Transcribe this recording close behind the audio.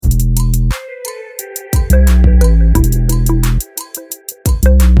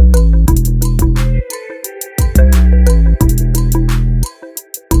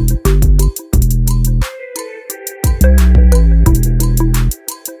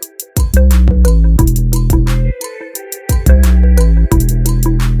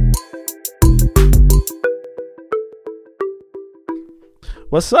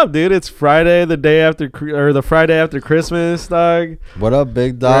What's up, dude? It's Friday, the Friday after Christmas, dog. What up,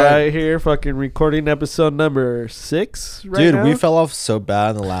 big dog? Right here, fucking recording episode number 6 right Dude, now. we fell off so bad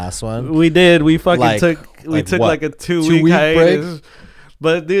in the last one. We did. We fucking took what? like a 2-week hiatus. Break?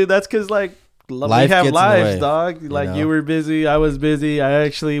 But dude, that's because like we Life have gets in the lives, way, dog. Like you were busy, I was busy. I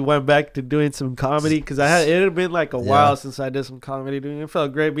actually went back to doing some comedy because it had been like a while since I did some comedy. Doing it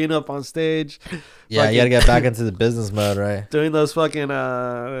felt great being up on stage. Yeah, you gotta get back into the business mode, right? Doing those fucking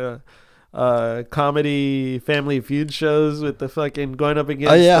comedy Family Feud shows with the fucking going up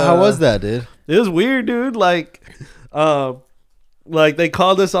against. Oh yeah, how was that, dude? It was weird, dude. Like they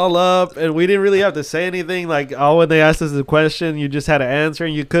called us all up and we didn't really have to say anything. Like when they asked us a question, you just had to answer,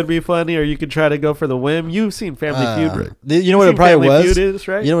 and you could be funny or you could try to go for the whim. You've seen Family Feud, right? You know what it probably Family was? Feud is,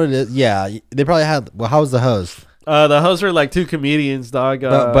 right? You know what it is? Yeah, they probably had. Well, how was the host? The hosts are like 2 comedians, dog.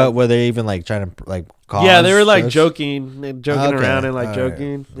 But were they even like trying to like? Yeah, they were like jokes? joking around and like All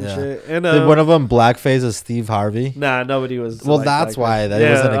joking and shit. And did one of them blackface as Steve Harvey? Nah, nobody was. Well, like, that's why that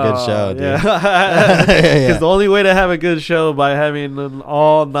wasn't a good show, dude. Yeah, because the only way to have a good show by having an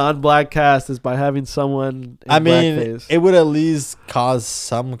all non-black cast is by having someone. In blackface. It would at least cause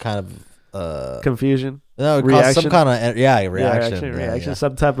some kind of confusion. No, it reaction. caused some kind of reaction. Reaction.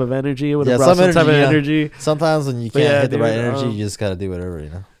 Some type of energy. It would have Yeah, brought some some type of energy, energy. Sometimes when you can't hit the right energy, you just gotta do whatever, you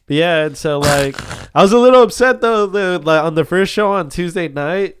know. But yeah, and so like I was a little upset though. On the first show on Tuesday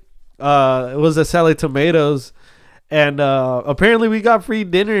night, it was at Sally Tomatoes, and apparently we got free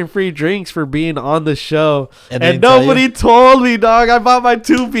dinner and free drinks for being on the show, and nobody told me, dog. I bought my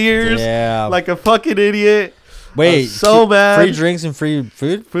 2 beers, like a fucking idiot. Wait, so mad. Free drinks and free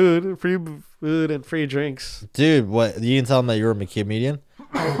food, free food and free drinks, dude. What, you didn't tell them that you were a comedian?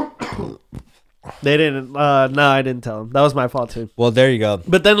 They didn't. No, I didn't tell them. That was my fault too. Well, there you go.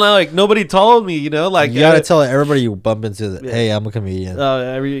 But then, like, nobody told me. You know, like you gotta tell everybody you bump into. Hey, I'm a comedian.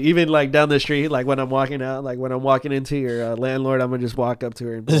 Even like down the street, like when I'm walking out, like when I'm walking into your landlord, I'm gonna just walk up to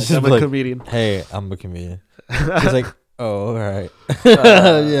her and be like, I'm a comedian. Hey, I'm a comedian. He's like, oh, all right.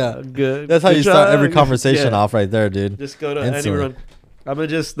 Yeah, good. That's how you start every conversation off, right there, dude. Just go to anyone.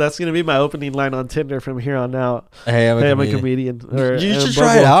 That's gonna be my opening line on Tinder from here on out. Hey, I'm a comedian. You should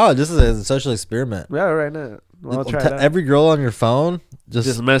try it out. This is a social experiment. Yeah, right now. Well, I'll try it out. Every girl on your phone,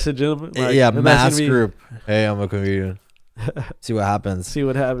 just message them. Like, mass group. Hey, I'm a comedian. See what happens.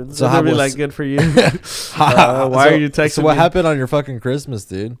 So how be like, good for you. Why are you texting me? So what happened on your fucking Christmas,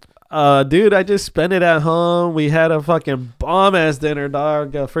 dude? Dude, I just spent it at home. We had a fucking bomb ass dinner,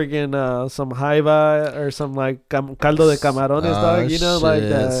 dog. Freaking some jaiba or some like caldo de camarones, dog. You know, like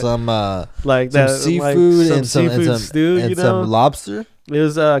that. Some seafood and some seafood stew. And you know, some lobster. It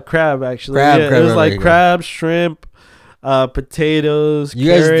was crab actually. Crab. It was like crab, shrimp, potatoes,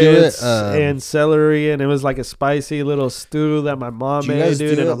 carrots, and celery, and it was like a spicy little stew that my mom made,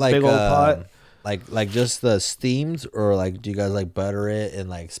 dude, in a big old pot. Like just the steamed, or like do you guys like butter it and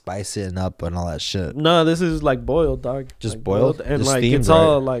like spice it up and all that shit? No, this is like boiled, dog. Just like boiled? and just like steamed, it's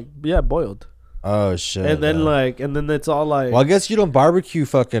all like boiled. Oh shit! And then it's all like. Well, I guess you don't barbecue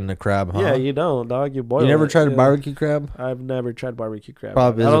fucking crab, huh? Yeah, you don't, dog. You boil. You never tried barbecue crab? I've never tried barbecue crab.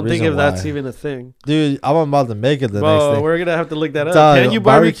 Probably I don't think if that's even a thing. Dude, I'm about to make it the next day. We're gonna have to look that up. Can you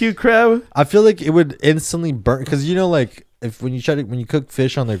barbecue crab? I feel like it would instantly burn, because you know, like when you cook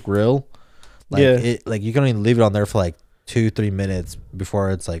fish on the grill, like you can only leave it on there for like 2-3 minutes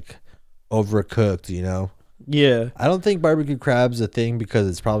before it's like overcooked. You know. Yeah. I don't think barbecue crab's a thing because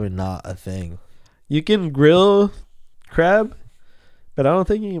it's probably not a thing. You can grill crab, but I don't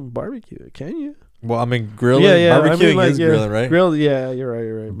think you can barbecue it. Can you? Well, I mean, grilling, barbecuing is grilling, right? Grilled, yeah, you're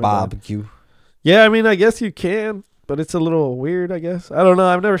right. Barbecue. Yeah, I mean, I guess you can, but it's a little weird, I guess. I don't know.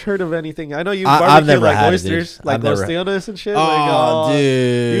 I've never heard of anything. I know you barbecue like oysters, like ostiones and shit. Oh,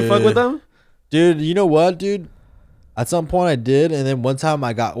 dude. You fuck with them? Dude, you know what, dude? At some point I did, and then one time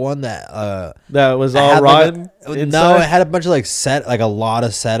I got one that was all rotten. No, it had a bunch of a lot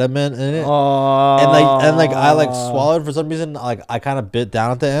of sediment in it. Oh. And I swallowed for some reason. Like I kind of bit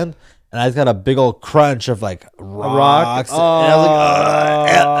down at the end, and I just got a big old crunch of like rocks. And I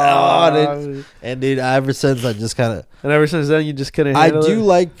was like, and dude, ever since I just kind of. And ever since then, you just couldn't handle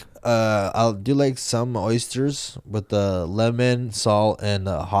it? I do like some oysters with the lemon, salt, and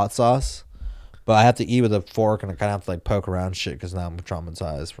hot sauce. But I have to eat with a fork, and I kind of have to like poke around shit because now I'm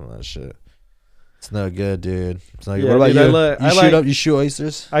traumatized from that shit. It's no good, dude. It's no good. What about you? You shoot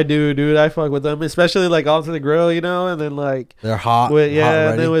oysters? I do, dude. I fuck with them, especially like off the grill, you know, and then like they're hot.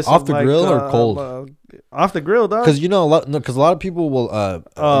 And then with off the grill or cold? Off the grill, dog. Because you know a lot of people will a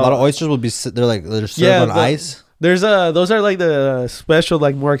lot of oysters will be they're served on ice. those are like the special,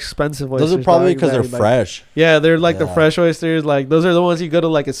 like more expensive oysters. Those are probably dog, because they're that, like, fresh. Yeah, they're like the Yeah. fresh oysters. Like those are the ones you go to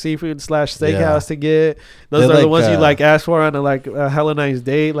like a seafood / steakhouse Yeah. to get. Those They're are the like, ones you like ask for on a hella nice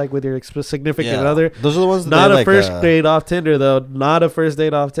date, like with your significant Yeah. other. Those are the ones that Not they, a like, first date off Tinder though. Not a first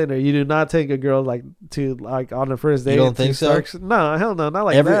date off Tinder. You do not take a girl like to like on a first date. You don't to think so? Starks. No, hell no, not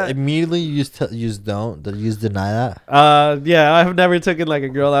like that. Immediately you just don't. You just deny that. Yeah, I've never taken like a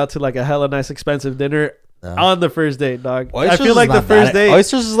girl out to like a hella nice expensive dinner No. on the first date, dog. Oysters I feel like is the not first that- date.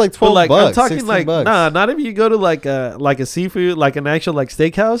 Oysters is like But 12 like bucks. I'm talking 16 like bucks. nah, not if you go to like a seafood, like an actual like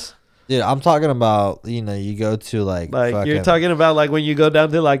steakhouse. Dude, I'm talking about, you go to like You're fucking- talking about like when you go down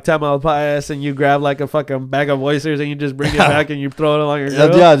to like Tamaulipas and you grab like a fucking bag of oysters and you just bring it back and you throw it along your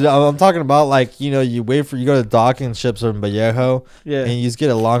grill. Yeah, I'm talking about like, you go to docking ships or Vallejo Yeah. and you just get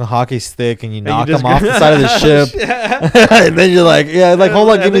a long hockey stick and you And knock you just them off the side of the ship. And then you're like, hold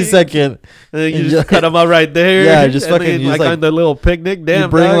on, give me a second. And then you and just cut them out right there. Yeah, just and fucking then, use, like, like- on the little picnic. Damn, You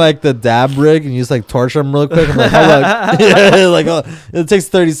bring dog. like the dab rig and you just like torch them real quick. I'm like, hold on. Yeah, like, it takes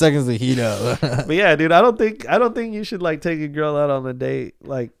 30 seconds to heat up. But yeah, dude, I don't think you should like take a girl out on a date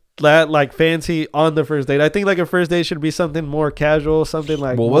like that, like fancy on the first date. I think like a first date should be something more casual, something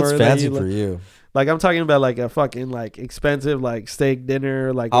like. Well, what's more that fancy you, for you? Like I'm talking about like a fucking like expensive like steak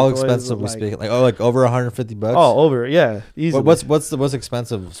dinner, like How with oils, expensive we like, speaking? Like, like over 150 bucks? Oh, over, yeah, easily. What's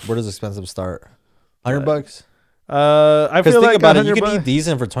expensive? Where does expensive start? 100 bucks? I Because feel think like about it, you 100 can eat bucks-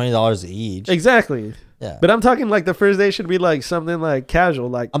 decent for $20 each. Exactly. Yeah. But I'm talking like the first day should be like something like casual,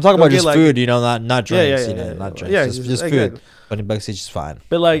 like I'm talking go about get, just like, food, not drinks, yeah, not drinks. yeah, just exactly. food. 20 bucks each is fine.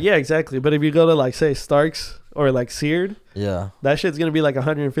 But like yeah, exactly. But if you go to like say Starks or like Seared, Yeah. that shit's gonna be like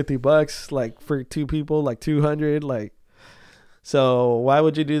 $150, like for two people, like 200, like. So why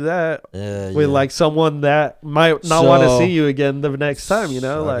would you do that Yeah. with yeah. like someone that might not want to So- see you again the next time? You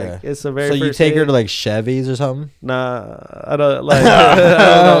know, like Okay. it's a very. So you first take her date. to like Chevy's or something? Nah, I don't like. I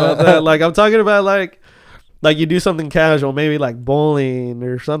don't know about that. Like I'm talking about like you do something casual, maybe like bowling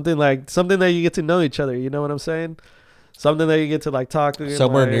or something that you get to know each other. You know what I'm saying? Something that you get to like talk to.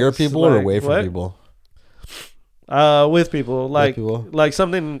 Somewhere like, near people or away from what? people? With people, like people? like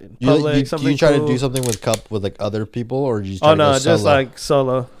something You, public. you, something you try cool. to do something with like other people, or you just try Oh to go no, just solo? like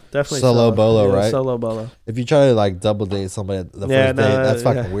solo. Definitely Solo bolo, Yeah, right? Solo bolo. If you try to like double date somebody at the first date, that's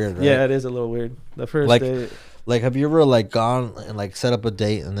fucking weird, right? Yeah, it is a little weird. The first Like- date. Like, have you ever like gone and like set up a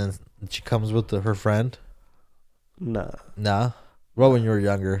date and then she comes with her friend? Nah. Nah. What about when you were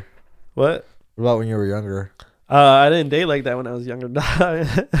younger? What? What about when you were younger? I didn't date like that when I was younger.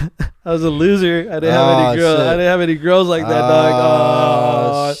 I was a loser. I didn't have Oh, any girls. shit. I didn't have any girls like that, dog.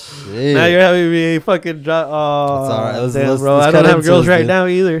 Oh, shit. now you're having me fucking drop. Oh, It's all right. Let's- damn, let's- bro. let's I don't cut have into girls this, right dude. now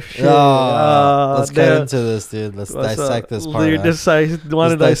either. Shit. Let's cut damn. into this, dude. Let's What's dissect up? this part. You man.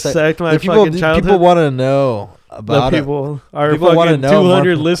 want to Let's dissect my The fucking childhood? people want to know the about it. people, our People wanna fucking know more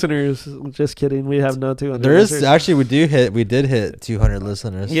 200 people. listeners. Just kidding. We have no 200. There is listeners. actually we did hit 200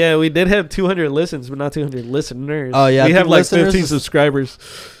 listeners. Yeah, we did have 200 listens, but not 200 listeners. Oh, yeah, I we think have like listeners 15 is- subscribers.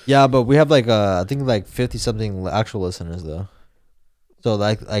 Yeah, but we have like I think like 50 something actual listeners though. So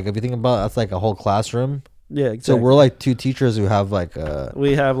like if you think about it, that's like a whole classroom. Yeah, So exactly. we're like two teachers who have like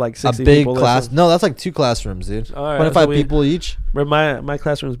we have like a 60 big people class. listen. No, that's like two classrooms, dude. All right, 25 so we- people each. But my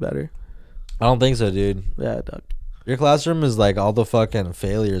classroom's better. I don't think so, dude. Yeah, dog. Your classroom is like all the fucking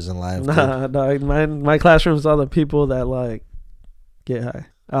failures in life. dude. Nah, dog. My classroom's all the people that like get high.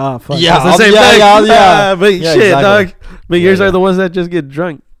 Ah, fuck. Yeah, That's the same yeah, thing. yeah. But Yeah, shit, exactly. dog. But Yeah, yours yeah. are the ones that just get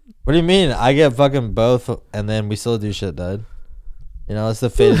drunk. What do you mean? I get fucking both, and then we still do shit, dude. You know, it's the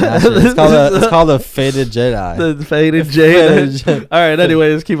faded master. It's called a faded Jedi. The faded Faded Jade. Jedi. All right.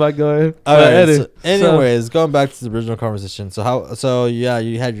 Anyways, keep on going. All right. So, Anyways, going back to the original conversation. So yeah,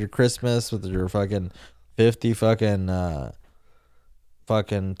 you had your Christmas with your fucking 50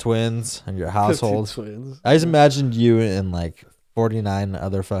 fucking twins and your 15 household. twins. I just imagined you and like 49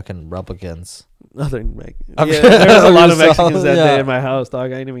 other fucking replicants. Nothing Mexican. I'm Yeah, sure there was a lot of yourself, Mexicans that yeah. day in my house,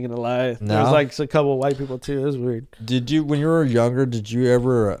 dog. I ain't even gonna lie. There was No? like a couple white people too. It was weird. Did you, when you were younger, did you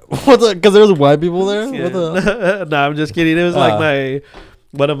ever, because there was white people there? What the? No, I'm just kidding. It was like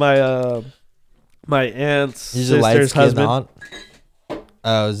one of my my aunt's He's a light sister's skinned husband. aunt.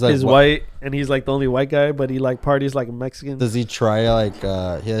 Is like He's white, and he's like the only white guy, but he like parties like a Mexican. Does he try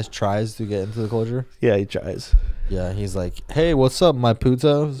he has tries to get into the culture? Yeah, he tries. Yeah, he's like, hey, what's up, my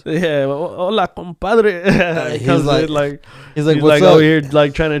putos? Yeah, hola, compadre. He he's comes like- in, like He's like, he's what's like up? over here,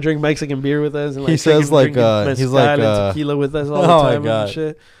 like trying to drink Mexican beer with us, and like He says, drinking like, he's mezcal like, and tequila with us all the oh my time God. and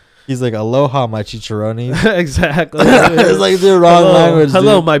shit. He's like, aloha, my chicharrones. Exactly. It's like the wrong hello, language.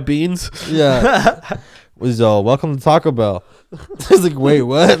 hello, dude. my beans. Yeah. So welcome to Taco Bell. It's like, wait,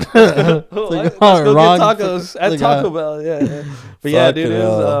 what? It's like, Let's oh, go wrong. get tacos at Like, Taco Bell. Yeah. But yeah, dude, Fucking it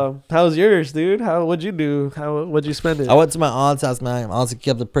was, hell. how was yours, dude? What'd you do? What'd you spend it? I went to my aunt's house, man. I honestly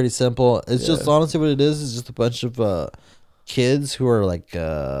kept it pretty simple. It's just Yeah. honestly what it is just a bunch of kids who are like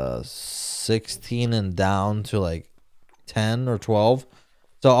 16 and down to like 10 or 12.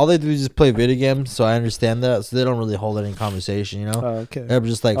 So all they do is just play video games. So I understand that. So they don't really hold any conversation, you know. Oh, okay. They're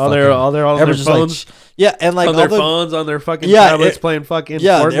just like Oh, they're on their everyone's just phones, yeah, and like on their all the, phones, on their fucking Yeah, tablets, playing fucking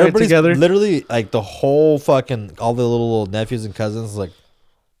yeah, Fortnite everybody's together. literally like the whole fucking all the little nephews and cousins like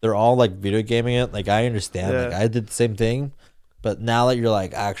they're all like video gaming it. Like I understand, like Yeah. I did the same thing, but now that you're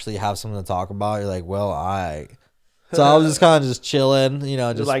like actually have something to talk about, you're like, well, so I was just kind of just chilling, you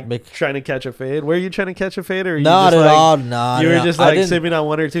know, Just just like make trying to catch a fade. Were you trying to catch a fade, or you not just at like, all, nah. you were nah. just I like didn't- sipping on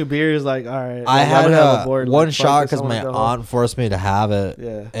 1 or 2 beers? Like, all right, I like, had I'm gonna have a board. one Like, fuck shot this, I because wanna my go home. aunt forced me to have it,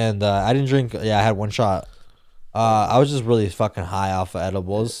 Yeah. and I didn't drink. Yeah, I had one shot. I was just really fucking high off of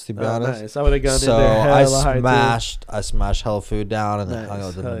edibles, to be Oh, honest. nice. I would have gone So in there I hella high, too. smashed hella food down and then hung Nice.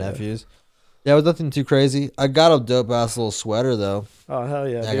 out with Hell my yeah. nephews. Yeah, it was nothing too crazy. I got a dope ass little sweater though. Oh hell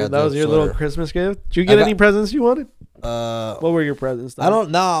yeah, I got dude! That was dope your little sweater. Christmas gift. Did you get got- any presents you wanted? What What were your presents? Though? I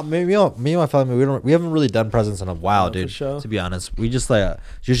don't know. Maybe me and my family we haven't really done presents in a while, Oh, for dude. sure. To be honest, we just like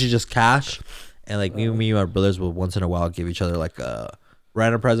it's usually just cash, and like me and my brothers will once in a while give each other like a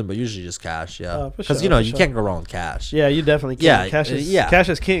random present, but usually just cash. Yeah, Oh, for because sure, you know for you sure. can't go wrong with cash. Yeah, you definitely can. Yeah, Cash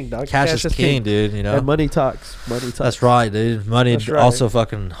is king, dog. Cash is king, dude. You know. And money talks. Money talks. That's right, dude. Money That's right. also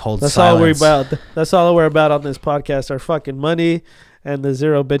fucking holds That's silence. all we're about. That's all we're about on this podcast. Our fucking money and the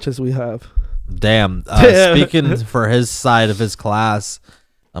 0 bitches we have. Damn. Damn. Speaking for his side of his class,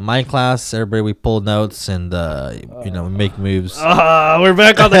 my class, everybody we pull notes and we make moves. We're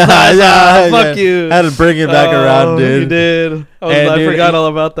back on the class. Fuck you. Had to bring it back around, dude. You did. And, I dude, forgot all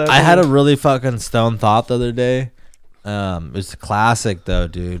about that. I had a really fucking stone thought the other day. It was a classic though,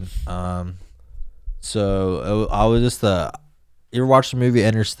 dude. So I was just you ever watched the movie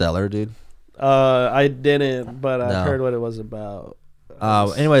Interstellar, dude? I didn't, but I No. heard what it was about.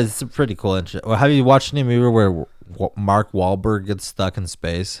 Anyways, it's a pretty cool. Well, have you watched any movie where Mark Wahlberg gets stuck in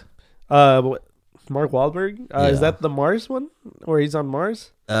space? Mark Wahlberg? Yeah. Is that the Mars one? Where he's on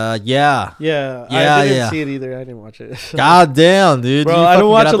Mars? Yeah. Yeah. Yeah, I didn't yeah. see it either. I didn't watch it. God damn, dude. Bro, You I fucking don't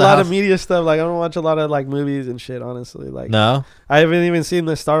get watch out a the lot of house- media stuff. Like, I don't watch a lot of like movies and shit. Honestly, like, No, I haven't even seen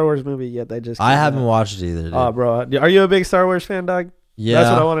the Star Wars movie yet. They just I came haven't out. watched it either, dude. Oh, bro, are you a big Star Wars fan, dog? Yeah.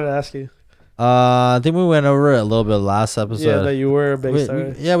 That's what I wanted to ask you. I think we went over it a little bit last episode. Yeah, that you were a big We- Star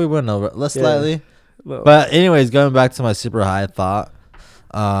Wars. we went over it less Yeah. slightly. Well, But anyways, going back to my super high thought,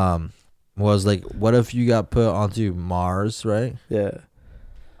 was like, what if you got put onto Mars, right? yeah.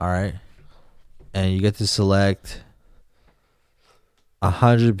 All right, and you get to select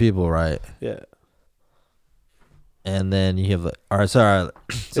 100 people, right? Yeah. And then you have, all right, sorry.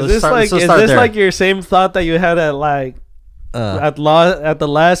 So Is this like your same thought that you had at like at the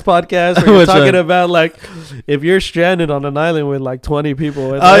last podcast where you're Which talking one? about like if you're stranded on an island with like 20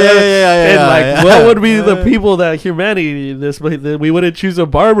 people and, Oh yeah. and like what would be the people that humanity we wouldn't choose a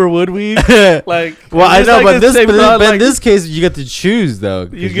barber, would we? Like, Well, I is know, like but the this, same but, thought, but in like, this case, you get to choose though.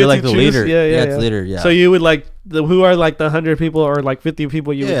 'cause you you're get like to the choose? leader. Yeah, it's leader. Yeah. So you would like who are like the 100 people or like 50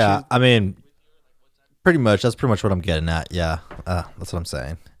 people you would yeah, choose? I mean, pretty much. That's pretty much what I'm getting at. Yeah, that's what I'm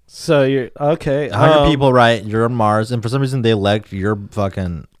saying. So you're okay. 100 people, right? You're on Mars, and for some reason they elect your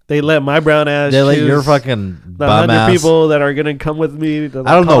fucking. They let my brown ass. They let choose your fucking the bum 100 ass. people that are gonna come with me. To,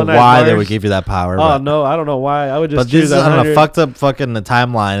 I don't know colonize why they Mars. would give you that power. Oh but, no, I don't know why. I would just but this choose is on a 100. fucked up fucking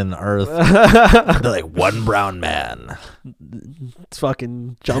timeline in the Earth. They're like one brown man. It's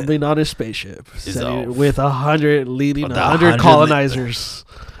fucking jumping on his spapeship Is sending it off. with 100 leading With 100 100 colonizers.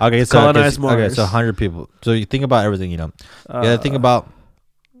 Okay, so Colonize okay, Mars. so 100 people. So you think about everything, you know. You gotta think about.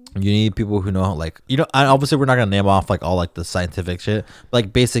 You need people who know, like, you know. And obviously, we're not gonna name off like all like the scientific shit, but,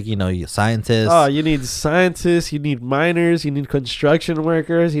 like basic, you know, scientists. Oh, you need scientists, you need miners, you need construction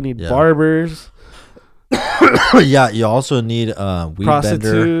workers, you need Yeah. barbers, Yeah, you also need weed bender.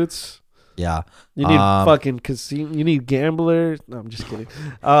 prostitutes. Yeah, You need Um, fucking casino. You need gamblers. No, I'm just kidding.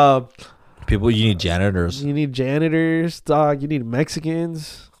 people. You need janitors. You need janitors, dog. You need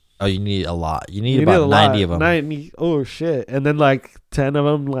Mexicans. Oh, you need a lot. You need You about a 90 lot. of them. 90. Oh shit! And then like 10 of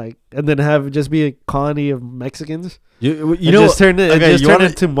them, like, and then have it just be a colony of Mexicans. You You know, just turn it. okay, Just you turn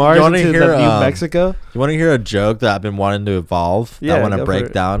wanna- it to Mars you wanna into hear, the new Mexico. you want to hear a joke that I've been wanting to evolve? That Yeah, I want go to for break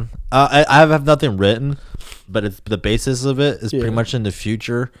it. down. I have nothing written, but it's the basis of it is Yeah. pretty much in the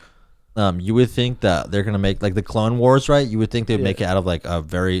future. You would think that they're gonna make like the Clone Wars, right? You would think they'd Yeah. make it out of like a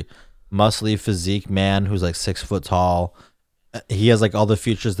very muscly physique man who's like 6 foot tall, he has like all the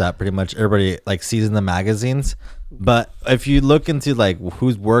features that pretty much everybody like sees in the magazines. But if you look into like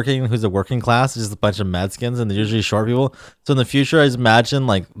who's a working class, it's just a bunch of Mexicans, and they're usually short people. So in the future, I just imagine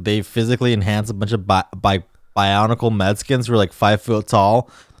like they physically enhance a bunch of bionicle Mexicans who are like 5 foot tall,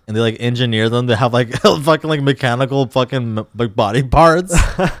 and they like engineer them to have like fucking like mechanical fucking like body parts.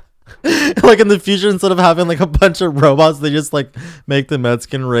 Like in the future, instead of having like a bunch of robots, they just like make the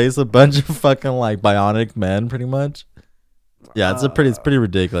Mexican race a bunch of fucking like bionic men, pretty much. Yeah, it's pretty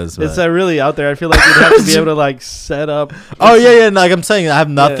ridiculous. It's really out there. I feel like you'd have to be able to like set up. Oh yeah. Like I'm saying, I have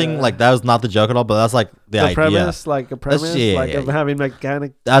nothing like that was not the joke at all, but that's like the idea. Premise, like a premise, of having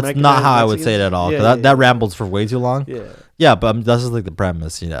mechanic. That's not how I would say it at all. That rambles for way too long. Yeah, but that's just like the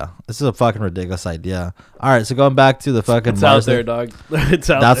premise. You know, this is a fucking ridiculous idea. All right, so going back to the fucking. It's out there, dog. It's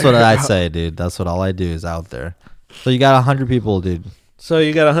out. That's there. what I'd say, dude. That's what all I do is out there. So you got 100 people, dude. So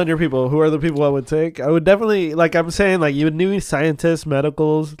you got 100 people. Who are the people I would take? I would definitely, like I'm saying, like you would need scientists,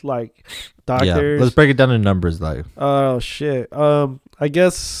 medicals, like doctors. Yeah, let's break it down in numbers, like. Oh shit. I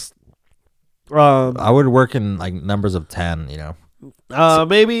guess. I would work in like numbers of 10. You know.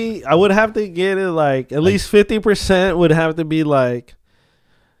 Maybe I would have to get it like at least 50% would have to be like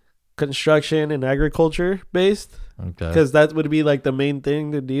construction and agriculture based. Okay. Because that would be like the main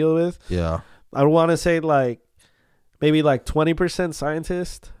thing to deal with. Yeah. I want to say like. Maybe like 20%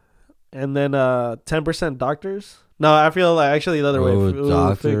 scientists, and then 10% doctors. No, I feel like actually the other way.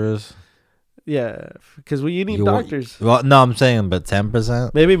 Doctors. Yeah, because you need doctors. Well, no, I'm saying, but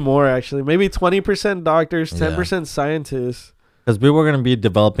 10%. Maybe more actually. Maybe 20% doctors, 10% scientists. Because people are gonna be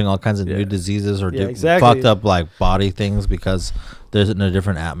developing all kinds of new diseases or fucked up like body things because there's in a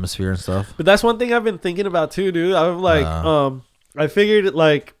different atmosphere and stuff. But that's one thing I've been thinking about too, dude. I'm like, I figured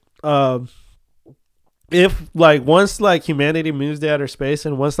like, if like once like humanity moves to outer space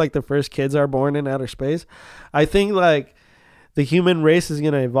and once like the first kids are born in outer space, I think like the human race is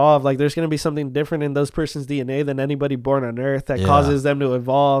going to evolve. Like there's going to be something different in those person's DNA than anybody born on Earth that causes them to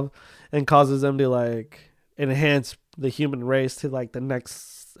evolve and causes them to like enhance the human race to like the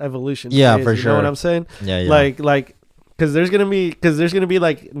next evolution. Yeah, phase, for you sure. know what I'm saying? Yeah. Like because there's gonna be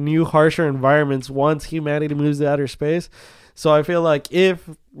like new harsher environments once humanity moves to outer space. So I feel like if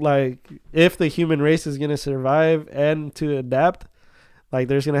the human race is gonna survive and to adapt, like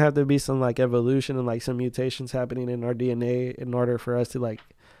there's gonna have to be some like evolution and like some mutations happening in our DNA in order for us to like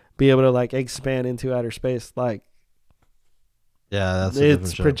be able to like expand into outer space. Like, yeah, that's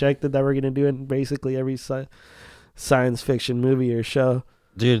it's projected that we're gonna do in basically every science fiction movie or show.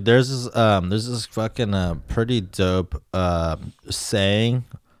 Dude, there's this fucking pretty dope saying.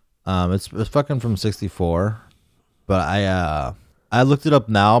 It's fucking from 64. But I looked it up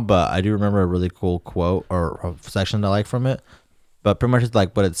now, but I do remember a really cool quote or a section I like from it. But pretty much it's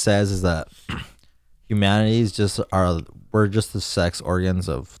like what it says is that humanity is we're just the sex organs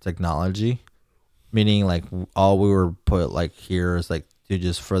of technology, meaning like all we were put like here is like to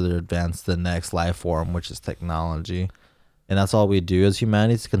just further advance the next life form, which is technology, and that's all we do as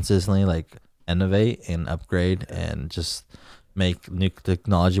humanity is consistently like innovate and upgrade and just make new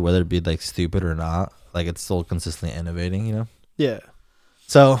technology, whether it be like stupid or not. Like it's still consistently innovating, you know? Yeah.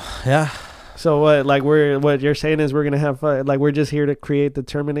 So, yeah. So what you're saying is we're going to have like we're just here to create the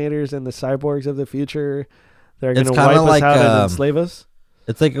Terminators and the cyborgs of the future. They're going to wipe us out and enslave us.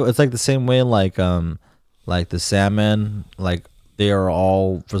 It's like the same way like the salmon, like they are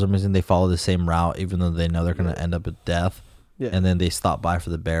all for some reason they follow the same route even though they know they're going to end up with death. Yeah. And then they stop by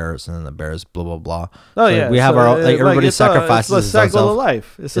for the bears, and then the bears, blah blah blah. Oh so yeah, we have our like everybody sacrifices. It's a cycle of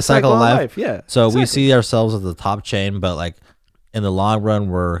life. It's a cycle of life. Yeah. So we see ourselves as the top chain, but like in the long run,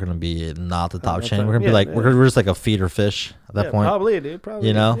 we're gonna be not the top chain. We're gonna be like we're just like a feeder fish at that point. Probably, dude. Probably.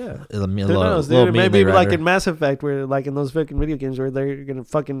 You know. Yeah. Who knows, dude? Maybe like in Mass Effect, where like in those fucking video games where they're gonna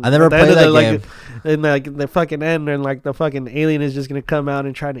fucking. I never played that game. Like, in like the fucking end, and like the fucking alien is just gonna come out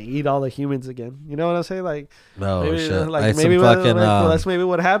and try to eat all the humans again. You know what I'm saying? Like. Oh maybe, shit! Like maybe that's maybe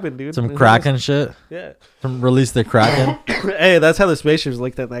what happened, dude. Some Kraken shit. Yeah. Release the Kraken. Hey, that's how the spaceships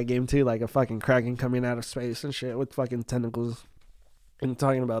looked at that game too, like a fucking Kraken coming out of space and shit with fucking tentacles. And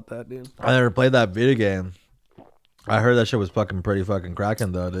talking about that, dude. I never played that video game. I heard that shit was fucking pretty fucking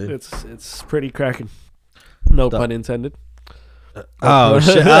cracking though, dude. It's pretty cracking. No pun intended. Oh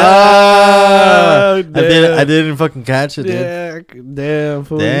shit! I didn't fucking catch it, dude. Yeah, damn,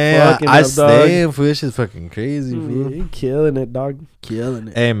 fool. Damn, damn, fool. This shit's fucking crazy, fool. You killing it, dog. Killing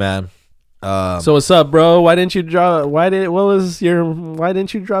it. Hey, man. So what's up, bro? Why didn't you drop? Why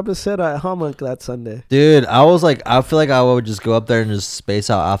didn't you drop a set at Hammock that Sunday? dude, I feel like I would just go up there and just space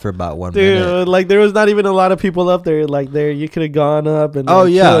out after about 1 minute. Dude, like there was not even a lot of people up there. Like there, you could have gone up and. Oh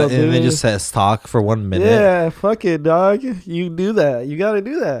like, yeah, chilled, and they dude. just says talk for 1 minute. Yeah, fuck it, dog. You do that. You got to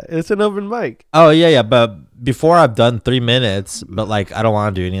do that. It's an open mic. Oh yeah, but before I've done 3 minutes, but like I don't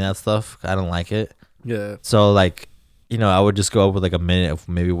want to do any of that stuff. I don't like it. Yeah. So like, I would just go over like a minute of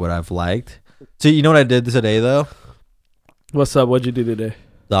maybe what I've liked. So you know what I did today though? What's up? What'd you do today?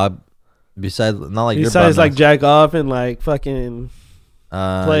 Dog. Besides, not like Besides your like jack off and like fucking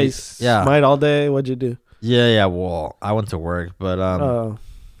place yeah, smite all day. What'd you do? yeah. Well, I went to work, but Oh,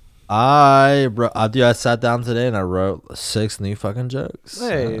 I sat down today and I wrote 6 new fucking jokes.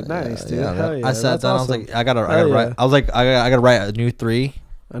 hey, nice, dude. Yeah, Hell yeah. I sat That's down. awesome. I was like, I gotta Hell write. yeah. I was like, I gotta write a new 3.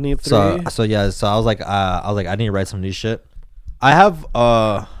 I need 3. So yeah. So I was like, I need to write some new shit. I have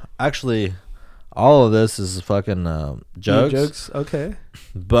actually, all of this is fucking New jokes. jokes. Okay.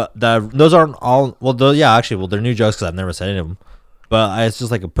 But those aren't all. Well, they're new jokes because I've never said any of them. But it's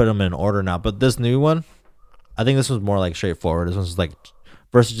just like I put them in order now. But this new one, I think this was more like straightforward. This one's like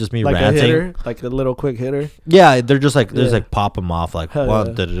versus just me Like ranting. a hitter, like a little quick hitter. Yeah, they're just like Yeah. pop them off like Hell one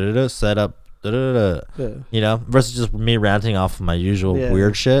yeah. da-da-da-da, set up. Da-da-da-da. Yeah. Versus just me ranting off my usual Yeah.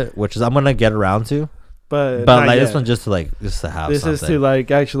 weird shit, which is I'm gonna get around to. But But not like yet. this one just to have This something. is to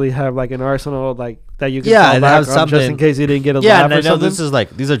like actually have like an arsenal like that you can Yeah, fall and back have on just in something- case you didn't get a yeah, laugh and or I know something. this is like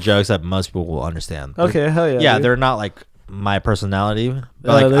these are jokes that most people will understand. Okay, hell yeah. Yeah, dude. they're not like my personality,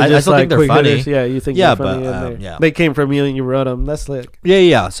 but like They're I just, still think they're quick funny. hitters. Yeah, you think Yeah, they're funny. but, and yeah. They came from you and you wrote them. That's slick.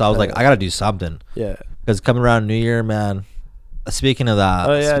 Yeah. So I was like, I gotta do something Yeah. because coming around New Year, man. Speaking of that,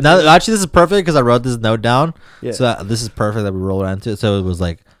 Oh, yeah, now, dude. actually, this is perfect because I wrote this note down. Yeah. So this is perfect that we roll into it. So it was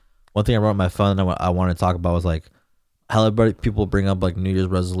like one thing I wrote on my phone and I wanted to talk about was like how everybody people bring up like New Year's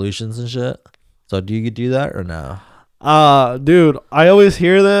resolutions and shit. So do you do that or no? Dude, I always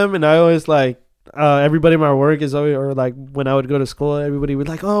hear them and I always like everybody in my work is always, or like when I would go to school, everybody would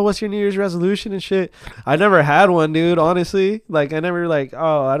like, oh, what's your New Year's resolution and shit. I never had one, dude, honestly. Like I never like,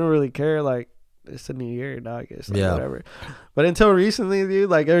 oh, I don't really care, like it's a new year, dog. It's like Yeah. whatever. But until recently, dude,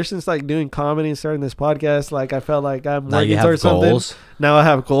 like ever since like doing comedy and starting this podcast, like I felt like I'm Now you working have towards goals. something. Now I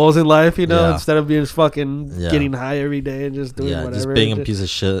have goals in life, you know, Yeah. instead of being just fucking Yeah. getting high every day and just doing Yeah, whatever. just being a Just- piece of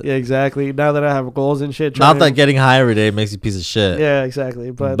shit. yeah, exactly. Now that I have goals and shit. Not trying that to- getting high every day makes you a piece of shit. Yeah, exactly.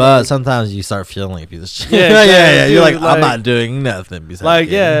 But like, sometimes you start feeling like a piece of shit. Yeah, yeah. exactly, You're dude, like, I'm like- not doing nothing besides like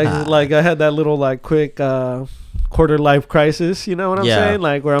getting yeah, high. like I had that little like quick quarter life crisis. You know what I'm Yeah. saying?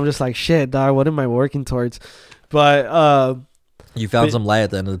 Like where I'm just like, shit, dog. What am I working towards? But you found but- some light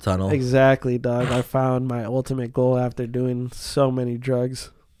at the end of the tunnel. exactly, dog. I found my ultimate goal after doing so many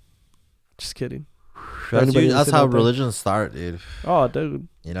drugs. Just kidding. That's, Anybody that's listening how out there? religions start, dude. Oh, dude.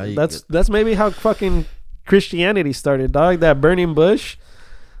 You know, That's maybe how fucking Christianity started, dog. That burning bush.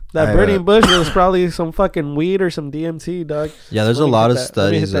 That burning bush was probably some fucking weed or some DMT, dog. yeah. There's Let a me lot hit of that.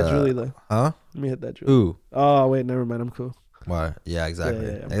 Let me hit studies. that Julie, though. Huh? Let me hit that Julie. Who? Oh, wait, never mind. I'm cool. Why? Yeah, exactly.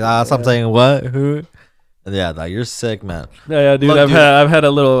 yeah, That's what I'm yeah. saying. What? Who? Yeah, like, you're sick, man. Yeah, dude. Look, I've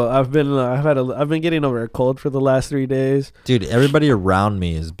dude. been getting over a cold for the last 3 days. Dude, everybody around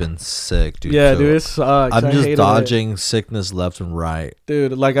me has been sick, dude. Yeah, so dude, it sucks. I'm I just hated it. dodging sickness left and right.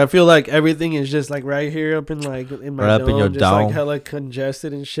 Dude, like I feel like everything is just like right here up in like in my Right up dome, in your just like dome. hella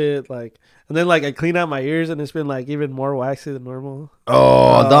congested and shit. Like, and then like I clean out my ears and it's been like even more waxy than normal.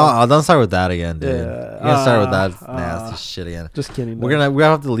 Don't start with that again, dude. Yeah. You're gonna start with that nasty shit again. Just kidding. We're gonna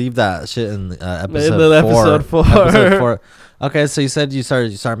have to leave that shit in episode the episode 4. Episode 4. Okay, so you said you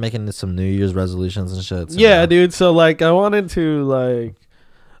started making some New Year's resolutions and shit. So Yeah, dude. So like I wanted to like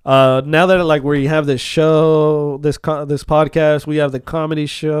now that like we have this show, this podcast, we have the comedy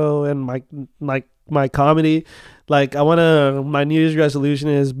show and my comedy. Like I want to my New Year's resolution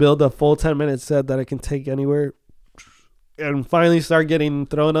is build a full 10-minute set that I can take anywhere and finally start getting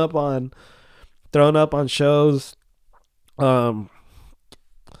thrown up on shows.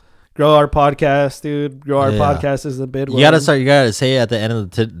 Grow our podcast, dude. Grow our Yeah. podcast is the big one. You gotta say it at the end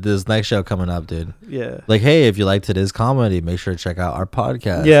of this next show coming up, dude. Yeah. Like, hey, if you like today's comedy, make sure to check out our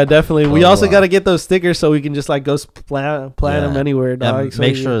podcast. Yeah, definitely. We Blah, also blah. got to get those stickers so we can just like go plan them anywhere, Yeah, dog. So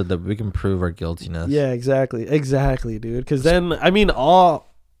make we- sure that we can prove our guiltiness. Yeah, exactly, dude. Because then, I mean, what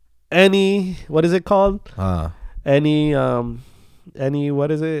is it called? Any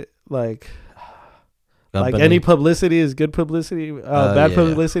what is it like? Like any publicity is good publicity. Bad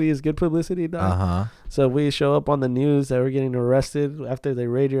publicity is good publicity, dog. So we show up on the news that we're getting arrested after they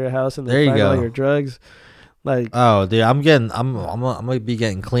raid your house and There they you find all go. your drugs. Like, Oh, dude, I'm gonna be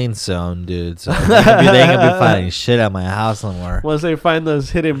getting clean soon, dude. So they ain't gonna be finding shit at my house anymore. once they find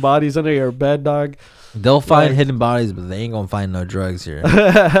those hidden bodies under your bed, dog. They'll find Like- hidden bodies, but they ain't gonna find no drugs here.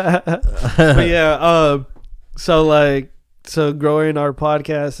 But yeah, so growing our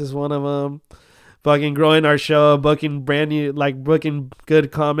podcast is one of them. Fucking growing our show, booking booking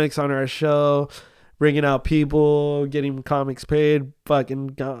good comics on our show, bringing out people, getting comics paid,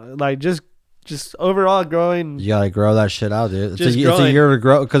 fucking like just overall growing. You gotta grow that shit out, dude. It's Just a growing. year to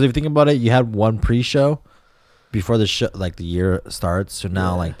grow. Because if you think about it, you had one pre-show before the show, like the year starts. So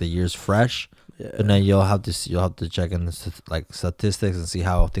now, Yeah. like the year's fresh, Yeah. and then you'll have to check in like statistics and see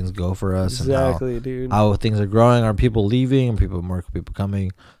how things go for us Exactly, dude. and how things are growing. Are people leaving? Are more people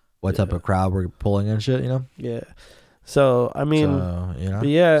coming? What type Yeah. of crowd we're pulling and shit? You know. Yeah. So I mean, So, you know. but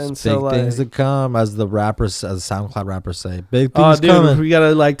yeah, It's and so big things like, to come, as the rappers, as the SoundCloud rappers say. Big oh, things dude, coming. we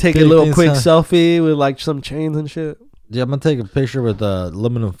gotta like take a Big little things quick coming. selfie with like some chains and shit. Yeah, I'm gonna take a picture with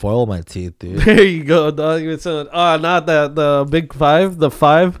aluminum foil in my teeth, dude. There you go, dog. It's not the big five, the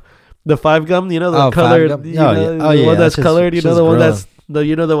five gum. You know the Oh, five colored. gum? You Oh, know, yeah. Oh, the yeah, one that's that's just- colored. You know just the one growing. that's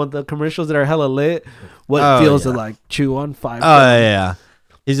the one the commercials that are hella lit. What Oh, it feels yeah. to like chew on five. Oh gum. yeah.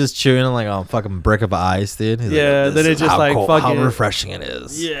 He's just chewing on like a fucking brick of ice, dude. He's Yeah, like, then "This it is just, how like, how fucking- refreshing it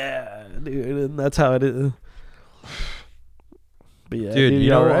is. Yeah, dude, and that's how it is. But yeah, dude. You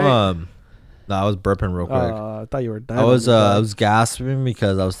know, alright? no, I was burping real quick. I thought you were dying. I was on me, I was gasping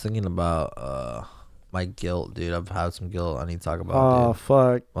because I was thinking about my guilt, dude. I've had some guilt I need to talk about, oh dude.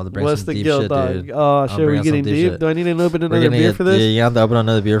 fuck! Well, to bring What's some the deep guilt, shit, dog? dude. Oh shit, bring we out some getting deep deep? shit. Do I need to open We're another gonna beer get, for this? yeah, you have to open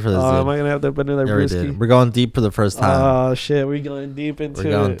another beer for this, Am dude. I gonna have to open another Yeah, we whiskey? did. We're going deep for the first time. Oh shit, we going deep into We're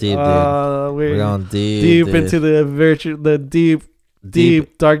going it. deep, dude. We're We're going deep, deep dude. into the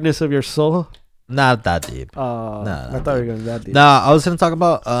deep darkness of your soul. Not that deep. Oh, Nah, I thought we were going that deep. Nah, I was gonna talk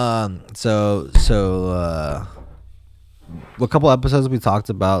about a couple episodes we talked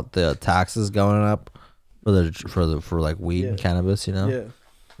about the taxes going up for like weed and Yeah. cannabis, you know. Yeah.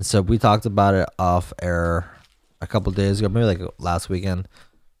 And so we talked about it off air a couple days ago, maybe like last weekend.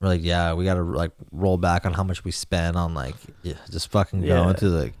 We're like, yeah, we gotta like roll back on how much we spend on like just fucking Yeah. going to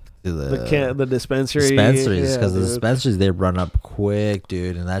the The dispensary. dispensaries, Yeah, because the dude. dispensaries, they run up quick,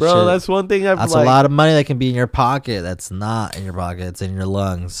 dude, and that Bro, shit, that's one thing I've that's like. a lot of money that can be in your pocket. That's not in your pocket. It's in your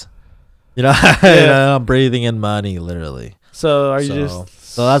lungs. You know, I'm breathing in money, literally. So are you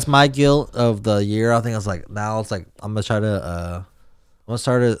So that's my guilt of the year. I think it's like now it's like I'm gonna try to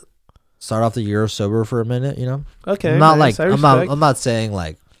start off the year sober for a minute. You know, okay? I'm not nice, like I respect. I'm not saying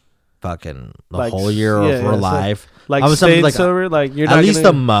like fucking the Like, whole year yeah, or for yeah, so- life. like I was something staying like sober. Like you're At not least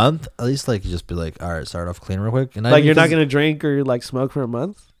gonna, a month. At least like you just be like, all right, start off clean real quick. And like you're not gonna drink or like smoke for a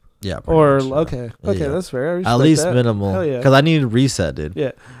month. yeah, pretty Or much, yeah. okay, Yeah. that's fair. I At respect least that. minimal, Hell yeah. because I need to reset, dude.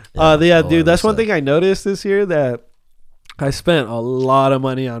 Yeah. a Dude, lot that's one reset. thing I noticed this year, that I spent a lot of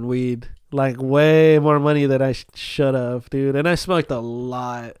money on weed, like way more money than I should have, dude. And I smoked a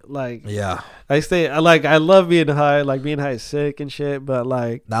lot. Like Yeah. I love being high, like being high is sick and shit, but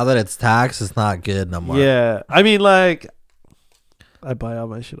like Now that it's taxed, it's not good no more. yeah, I mean like I buy all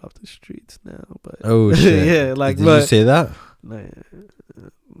my shit off the streets now, but Oh shit. yeah, like Did but you say that? nah,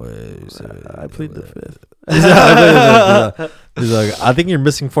 Wait, I plead the fifth. He's like, I think you're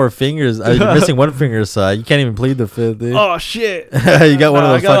missing 4 fingers. You're missing 1 finger, so you can't even plead the 5th, dude. Oh shit! You got one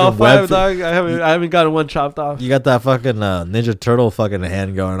Nah, I of the got all fucking five, web. dog. I haven't gotten one chopped off. You got that fucking Ninja Turtle fucking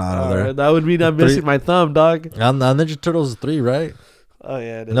hand going on over there. That would mean I'm missing my thumb, dog. Ninja Turtles 3, right? Oh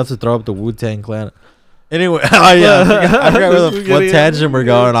yeah, it is. Enough to throw up the Wu-Tang Clan. Anyway, oh yeah, I forgot what tangent we're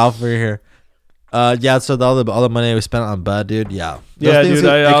going off for here. Yeah, so all the money we spent on bud, dude. Yeah, Those Yeah, things dude,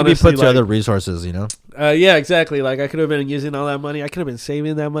 I it could be honestly, put to like- other resources, you know. Yeah, exactly. Like I could have been using all that money. I could have been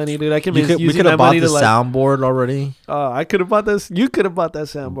saving that money, dude. I could have been We using could that have bought money the to like. soundboard already. I could have bought this. You could have bought that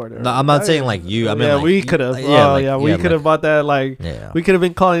soundboard. No, I'm not saying like you. I mean, yeah, like, we could have. We could have bought that. Like, Yeah, we could have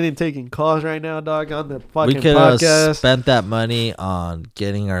been calling and taking calls right now, dog, on the we fucking could have podcast. spent that money on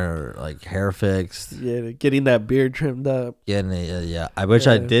getting our like hair fixed. Yeah, getting that beard trimmed up. Getting it, yeah. I wish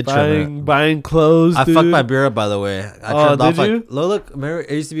I did trim it. buying clothes. I dude. fucked my beard up, by the way. I Oh, trimmed off did like you? look, remember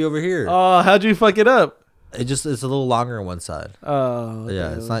it used to be over here. Oh, how'd you fuck it up? It's a little longer on one side. Oh, Yeah,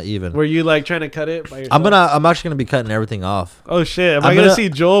 okay. it's not even. Were you like trying to cut it by yourself? I'm actually gonna be cutting everything off. Oh shit! Am I'm I gonna gonna- see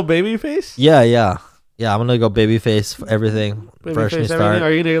Joel babyface? Yeah. I'm gonna go babyface for everything. Fresh new Babyface, start. everything?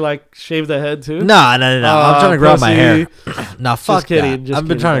 Are you gonna like shave the head too? No. I'm trying to grow out my hair. Nah, fuck kidding, that. just I've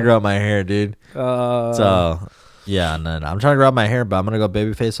been kidding, trying to bro. grow out my hair, dude. So Yeah, no. I'm trying to grow out my hair, but I'm gonna go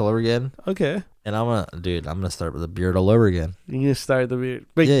babyface all over again, okay, and I'm gonna start with a beard all over again. you can start the beard,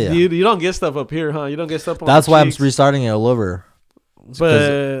 but Yeah. you don't get stuff up here, huh? You don't get stuff on. That's the why I'm cheeks. restarting it all over.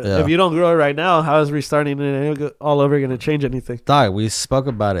 But if you don't grow it right now, how is restarting it all over going to change anything? Dog, we spoke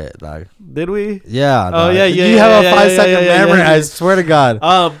about it, dog. Did we? Yeah. Oh, dog. yeah. You have a 5-second memory. I swear to God.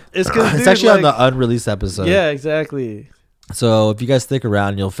 It's because it's actually on the unreleased episode. Yeah, exactly. So if you guys stick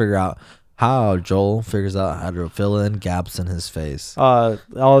around, you'll figure out how Joel figures out how to fill in gaps in his face. All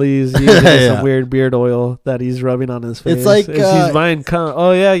these using some weird beard oil that he's rubbing on his face. It's like he's buying.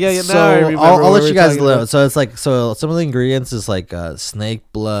 Yeah. So Now I remember I'll let you guys know. know. So it's like some of the ingredients is like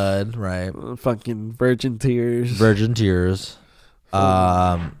snake blood, right? Fucking virgin tears.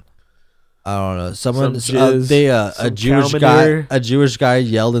 I don't know. Someone jizz, a Jewish guy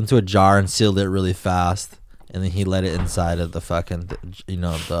yelled into a jar and sealed it really fast, and then he let it inside of the fucking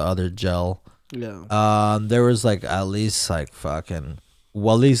the other gel. Yeah. There was like at least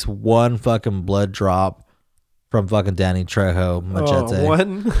one fucking blood drop from fucking Danny Trejo Machete.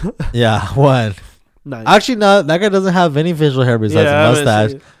 One. Yeah, one. Nice. Actually, no, that guy doesn't have any facial hair besides a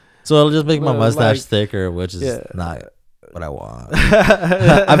mustache, so it'll just make my mustache thicker, which is not what I want.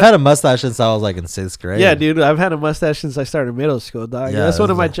 I've had a mustache since I was like in 6th grade. Yeah, dude, I've had a mustache since I started middle school, dog. Yeah, that's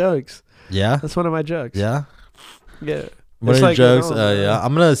one of my jokes. Yeah, that's one of my jokes. Yeah. Yeah. One of your jokes. Yeah,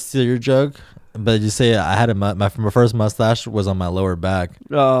 I'm gonna steal your joke. But you say I had my first mustache was on my lower back.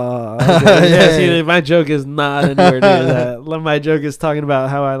 Oh, okay. See, my joke is not anywhere near that. My joke is talking about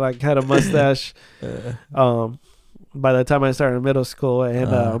how I like had a mustache. By the time I started middle school,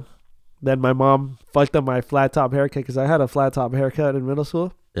 and then my mom fucked up my flat top haircut because I had a flat top haircut in middle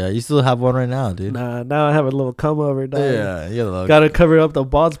school. Yeah, you still have one right now, dude. Nah, now I have a little comb over. Dog. Yeah, you gotta cover up the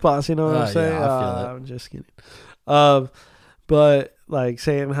bald spots. You know what I'm saying? Yeah, I feel it. I'm just kidding. But like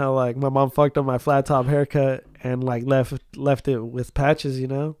saying how like my mom fucked up my flat top haircut and like left it with patches,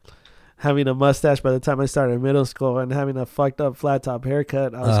 having a mustache by the time I started middle school and having a fucked up flat top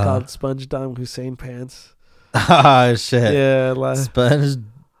haircut, I was called Sponge Dom Hussein Pants. Oh shit. Yeah, like Sponge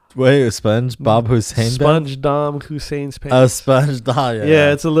Bob Hussein. Sponge Dom Hussein's Pants. Oh, Sponge Dom.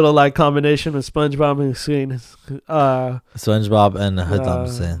 Yeah, it's a little like combination of SpongeBob and Hussein. SpongeBob and Saddam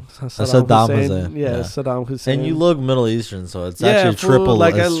Hussein. Yeah, Saddam Hussein. And you look Middle Eastern, so it's actually triple.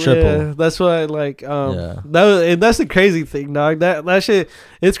 Like triple. Yeah, that's why that's the crazy thing, dog. That shit.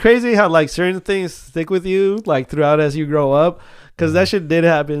 It's crazy how like certain things stick with you like throughout as you grow up, because that shit did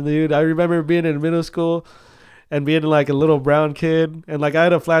happen, dude. I remember being in middle school and being like a little brown kid, and like I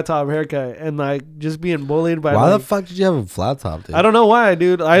had a flat top haircut, and like just being bullied by. Why the fuck did you have a flat top, dude? I don't know why,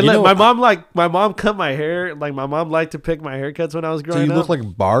 dude. My mom cut my hair. Like my mom liked to pick my haircuts when I was growing up. So you look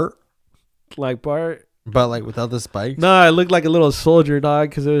like Bart, but like without the spikes. No, I looked like a little soldier, dog,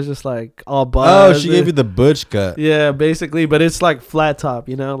 because it was just like all buzzed. Oh, she gave you the butch cut. Yeah, basically, but it's like flat top,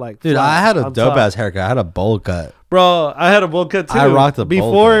 like. Dude, I had a dope ass haircut. I had a bowl cut. Bro, I had a bowl cut too. I rocked a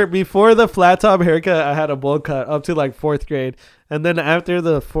bowl cut. Before the flat top haircut, I had a bowl cut up to like 4th grade, and then after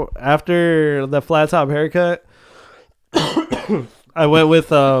the flat top haircut, I went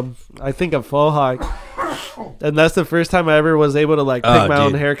with I think a faux hawk, and that's the first time I ever was able to like pick my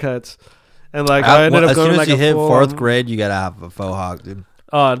own haircuts, and like I ended up going like a full. As soon as you hit 4th grade, you gotta have a faux hawk, dude.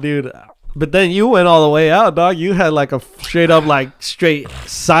 Oh, dude. But then you went all the way out, dog. You had like a straight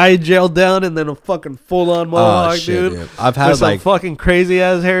side gel down and then a fucking full on mohawk, dude. I've had like some fucking crazy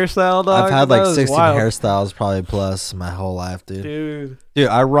ass hairstyle, dog. I've had like 16 hairstyles probably plus my whole life, dude. Dude,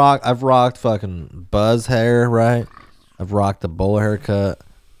 I've rocked fucking buzz hair, right? I've rocked the bowl haircut,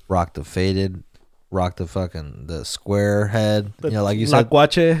 rocked the faded, rocked the square head. Like you said.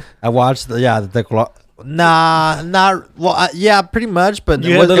 Guache. I watched yeah, pretty much, but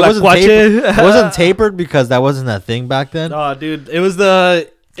it wasn't tapered. It wasn't tapered because that wasn't a thing back then. Oh, dude, it was the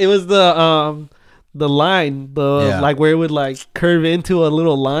line, like where it would like curve into a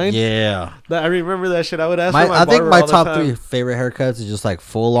little line. Yeah, I remember that shit. I would ask. I think my top 3 favorite haircuts is just like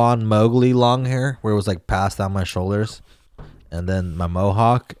full on Mowgli long hair, where it was like passed down my shoulders. And then my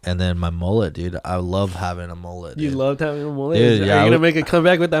mohawk, and then my mullet, dude. I love having a mullet. Dude. You loved having a mullet? Dude, Are you gonna make a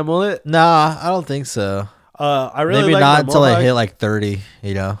comeback with that mullet? Nah, I don't think so. I really maybe not until I hit like 30.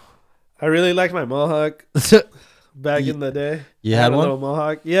 I really liked my mohawk back in the day. You had a one? Little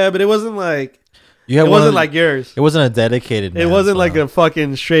mohawk, yeah, but it wasn't like. It wasn't like yours. It wasn't a dedicated. It wasn't like a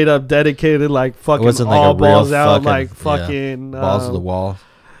fucking straight up dedicated like fucking all like balls out like fucking balls to the wall,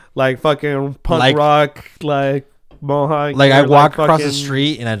 like fucking punk rock like. Mohawk, like I walk across the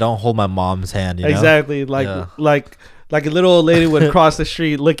street and I don't hold my mom's hand. Exactly, like a little old lady would cross the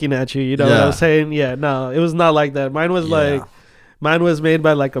street looking at you. You know what I'm saying? Yeah, no, it was not like that. Mine was mine was made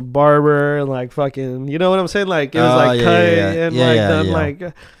by like a barber, and like fucking. You know what I'm saying? Like it was cut and done like.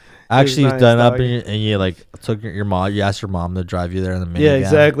 Actually, nice, done up dog. and you like took your mom. You asked your mom to drive you there in the minivan. Yeah,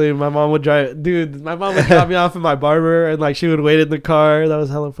 exactly. My mom would drive. Dude, my mom would drop me off at my barber, and like she would wait in the car. That was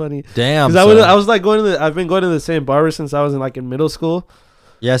hella funny. Damn. Because I was like going to the. I've been going to the same barber since I was in middle school.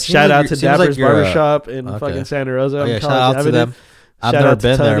 Yeah. Shout out to Dapper's Barbershop in okay. fucking Santa Rosa. Oh, I'm yeah, College shout out to Avenue. them. I've Shout never out to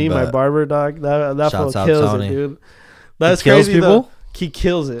been Tony, there, my but barber dog. That fool Shouts out kills Tony. it, dude. That's kills crazy people? though. He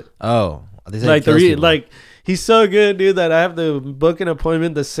kills it. oh, they say Like he kills people. like he's so good, dude, that I have to book an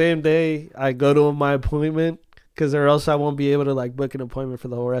appointment the same day I go to my appointment, because or else I won't be able to like book an appointment for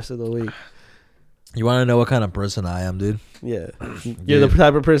the whole rest of the week. You want to know what kind of person I am, dude? Yeah, you're the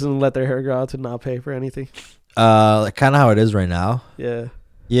type of person to let their hair grow out to not pay for anything. Like kind of how it is right now. Yeah.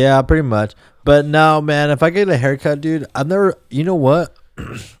 Yeah, pretty much. But no, man, if I get a haircut, dude, I've never. You know what?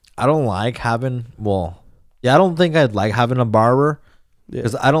 I don't like having. Well, yeah, I don't think I'd like having a barber Yeah.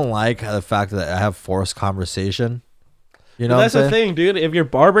 because I don't like the fact that I have forced conversation. You know, But that's what the I'm saying? thing, dude. If your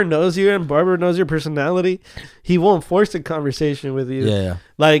barber knows you and barber knows your personality, he won't force a conversation with you. Yeah,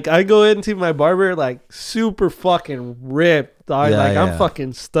 Like I go into my barber like super fucking ripped, dog. Yeah, like yeah. I'm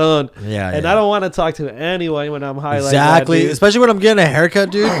fucking stunned, yeah. and yeah. I don't want to talk to anyone when I'm high. Exactly, Like that, dude. especially when I'm getting a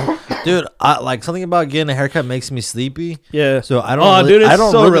haircut, dude. Dude, I like something about getting a haircut makes me sleepy. Yeah. So I don't. Oh, really, dude, it's I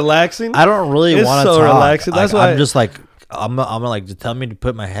don't so really, relaxing. I don't really It's want to so talk. relaxing. That's like, why I'm just like I'm like just tell me to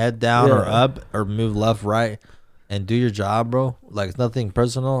put my head down or Yeah. up or move left, right, and do your job, bro. Like it's nothing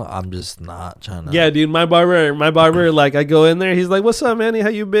personal. I'm just not trying to. Yeah, dude, my barber, like I go in there, he's like, "What's up, Manny? How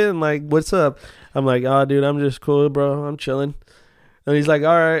you been? Like, what's up?" I'm like, "Oh, dude, I'm just cool, bro. I'm chilling." And he's like, "All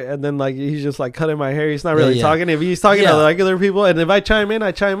right," and then like he's just like cutting my hair. He's not really Yeah. talking. If he's talking Yeah. to regular people, and if I chime in,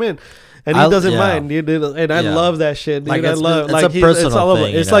 I chime in. And he I- doesn't yeah. mind, dude. And I Yeah. love that shit, dude. Like, I it's- love it's like a it's personal all over.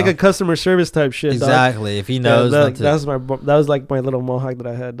 thing, you It's like know? a customer service type shit, dog. Exactly. If he Yeah, knows, that that's that was like my little mohawk that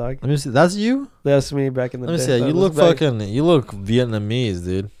I had, dog. Let me see. That's you. That's me back in the Let me day. see. That You was look back- fucking. You look Vietnamese,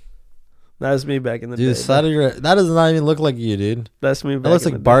 dude. That's me back in the Dude, the day. side of your that does not even look like you, dude. That's me. Back That looks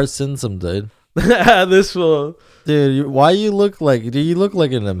in like the Bart Simpson, dude. day. This will Dude, why you look like? Dude, you look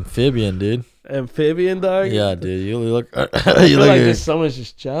like an amphibian, dude. amphibian, dog. Yeah, dude, you look. I you feel look. like someone's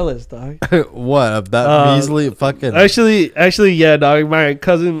just jealous, dog. What of that measly fucking? Actually, yeah, dog. My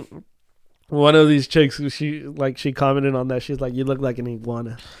cousin, one of these chicks, she commented on that. She's like, "You look like an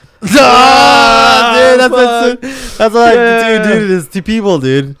iguana." Ah, dude, fuck. that's like, Yeah. dude, it's two people,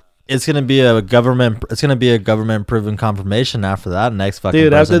 dude. It's gonna be a government. It's gonna be a government proven confirmation after that next fucking.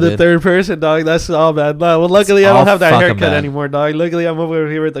 Dude, person, after the dude. third person, dog, that's all bad. No, well, luckily I all don't have that fucking haircut bad. anymore, dog. Luckily I'm over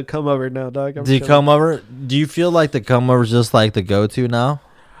here with the come over now, dog. I'm Do you chilling. come over? Do you feel like the come over is just like the go to now?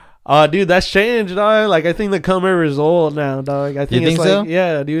 Dude, that's changed, dog. Like I think the come over is old now, dog. I think You it's think like so?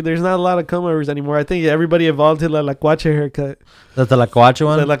 yeah, dude. There's not a lot of come overs anymore. I think everybody evolved to the lacuache haircut. That's the lacuache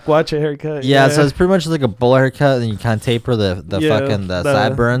one. The lacuache haircut. Yeah, so it's pretty much like a bowl haircut, and you kind of taper the Yeah, fucking the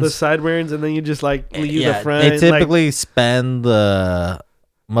sideburns. The sideburns, and then you just like leave yeah, the front. they like- typically spend the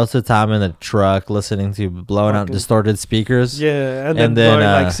most of the time in the truck listening to blowing out Fucking- distorted speakers. yeah, and and then then, going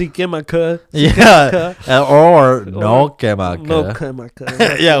like uh, si quemaka. Yeah, or no quemaca. No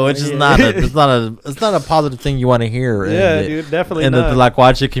quemaka. Yeah, which is not it's not a positive thing you want to hear. Yeah, in the, dude, definitely in not. the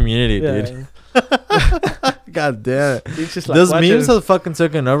lacuache community, yeah. dude. God damn it. It's just Those lacuache. memes have fucking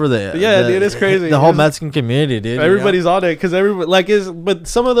taken over the Yeah, dude, it's crazy. The whole It's- Mexican community, dude. Everybody's on it because everybody like is, but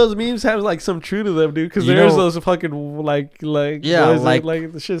some of those memes have like some true to them, dude. Because You there's know- those fucking Yeah, what is it?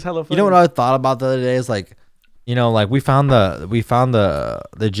 like- the shit's hella funny. You know what I thought about the other day is like, you know, like we found the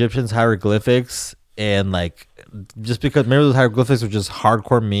Egyptians hieroglyphics, and like just because maybe those hieroglyphics were just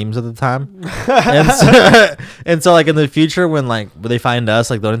hardcore memes at the time, and so like in the future when they find us,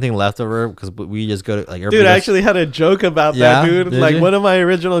 like the only thing left over because we just go to like Dude, I actually had a joke about that, Yeah? dude. Did Like you? one of my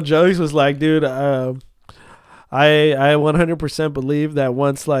original jokes was like, dude, I 100% believe that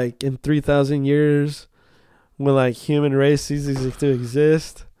once like in 3,000 years, when like human race ceases to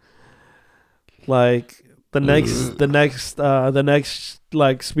exist, like the next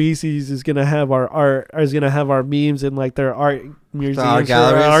like species is gonna have our art, is gonna have our memes in like their art museums,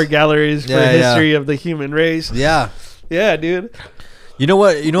 galleries? art galleries for Yeah, the yeah. history of the human race. yeah. Yeah, dude. You know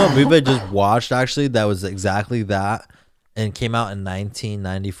what movie I just watched actually that was exactly that and came out in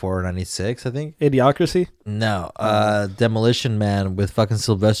 1994 or 96, I think. Idiocracy. No, Demolition Man with fucking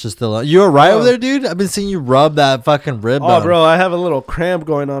Sylvester Stallone. You alright over there, dude? I've been seeing you rub that fucking rib. Oh, bro, I have a little cramp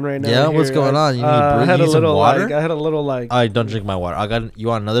going on right now. Yeah, what's here. going on? You need I breathe- had you a need some little water? like I had a little like. I don't drink my water. You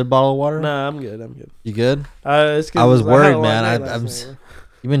want another bottle of water? Nah, I'm good. I'm good. You good? It's 'cause I was had a worried, long man. night last I'm night,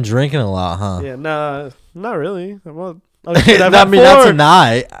 You've been drinking a lot, huh? bro. Yeah, nah, not really. Oh, shit, I've I had mean, not four.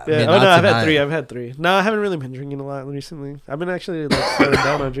 tonight. I Yeah. mean, Oh not no, tonight. I've had three. No, I haven't really been drinking a lot recently. I've been actually like slowing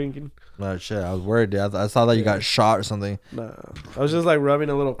down on drinking. No shit, I was worried, dude. I saw that you got shot or something. Nah, I was just like rubbing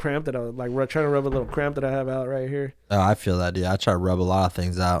a little cramp that I was like trying to rub a little cramp that I have out right here. Oh, I feel that, dude. I try to rub a lot of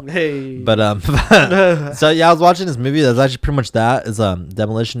things out. Hey, But so yeah, I was watching this movie. That's actually pretty much that. Is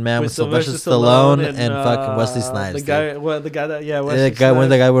Demolition Man with Sylvester Stallone and fucking Wesley Snipes. The guy, the guy that the guy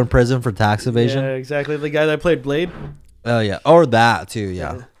went to prison for tax evasion. Yeah, exactly. The guy that played Blade. Oh yeah, or that too.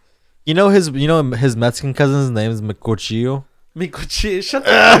 Yeah. You know his Mexican cousin's name is Micochillo. Mikuchi, shut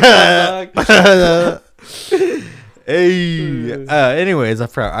the fuck up. Hey. Anyways, I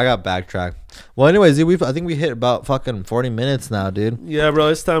forgot. I got backtracked. Well, anyways, dude, I think we hit about fucking 40 minutes now, dude. Yeah, bro.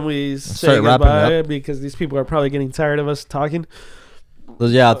 It's time we say wrapping goodbye because these people are probably getting tired of us talking. Well,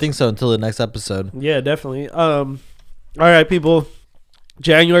 yeah, I think so. Until the next episode. Yeah, definitely. All right, people.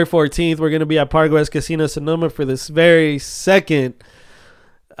 January 14th, we're gonna be at Park West Casino Sonoma for this very second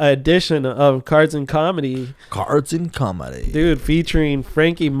edition of Cards and Comedy. Cards and Comedy, dude, featuring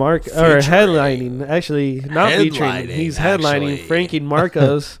Frankie headlining. Actually, not featuring. He's headlining Frankie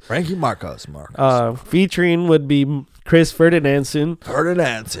Marcos. Frankie Marcos. Featuring would be Chris Ferdinandson.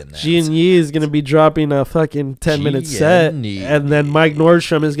 G&E is gonna be dropping a fucking 10-minute set, and then Mike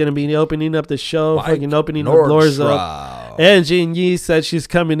Nordstrom is gonna be opening up the show, opening the doors up. And G&E said she's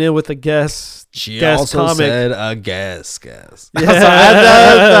coming in with a guest. She guest also comic. said a guest. Yeah,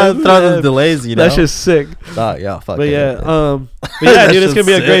 I throw the delays, you know. That's just sick. Yeah, fuck. But yeah, dude, it's gonna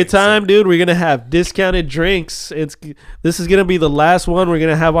be a great time, dude. We're gonna have discounted drinks. This is gonna be the last one we're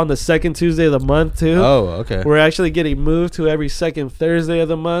gonna have on the second Tuesday of the month too. Oh, okay. We're actually getting moved to every second Thursday of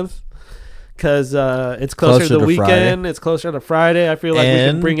the month because it's closer to the weekend. Friday. It's closer to Friday. I feel like we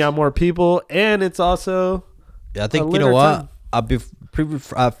can bring out more people, and it's also. Yeah, I think you know what.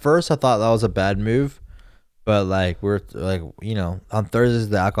 At first, I thought that was a bad move, but on Thursdays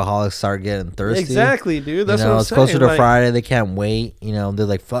the alcoholics start getting thirsty. Exactly, dude. That's what I'm it's saying. closer to Friday. They can't wait. They're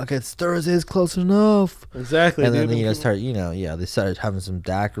like, "Fuck, it's Thursday. It's close enough." Exactly, and dude. then they started having some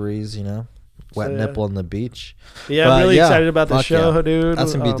daiquiris. Wet nipple on the beach. Yeah, I'm really excited about the show, dude.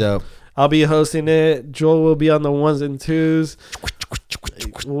 That's gonna be dope. I'll be hosting it. Joel will be on the ones and twos.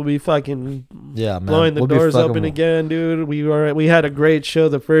 We'll be fucking blowing the doors open again, dude. We had a great show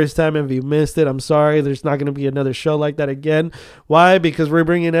the first time, and if you missed it, I'm sorry. There's not going to be another show like that again. Why? Because we're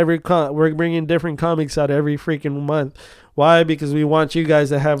bringing different comics out every freaking month. Why? Because we want you guys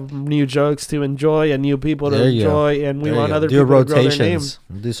to have new jokes to enjoy and new people to enjoy, and we want other people to grow their names.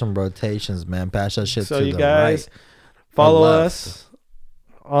 We'll do some rotations, man. Pass that shit to the right. So you guys follow us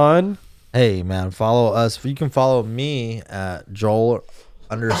on. Hey, man, follow us. You can follow me at Joel_Red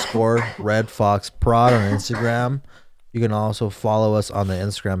Fox Prod on Instagram. You can also follow us on the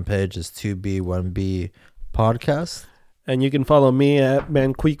Instagram page. It's 2B1B Podcast. And you can follow me at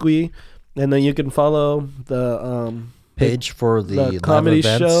Manquiqui. And then you can follow the page for the comedy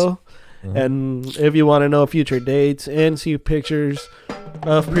show. Mm-hmm. And if you want to know future dates and see pictures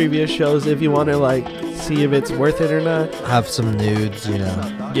of previous shows, if you want to see if it's worth it or not, have some nudes,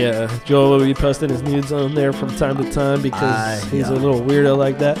 Yeah, Joel will be posting his nudes on there from time to time because he's a little weirdo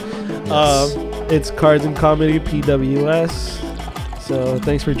like that. Yes. It's Cards and Comedy PWS. So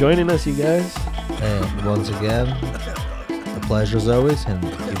thanks for joining us, you guys. And once again, the pleasure as always, and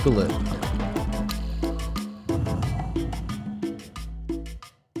keep it lit.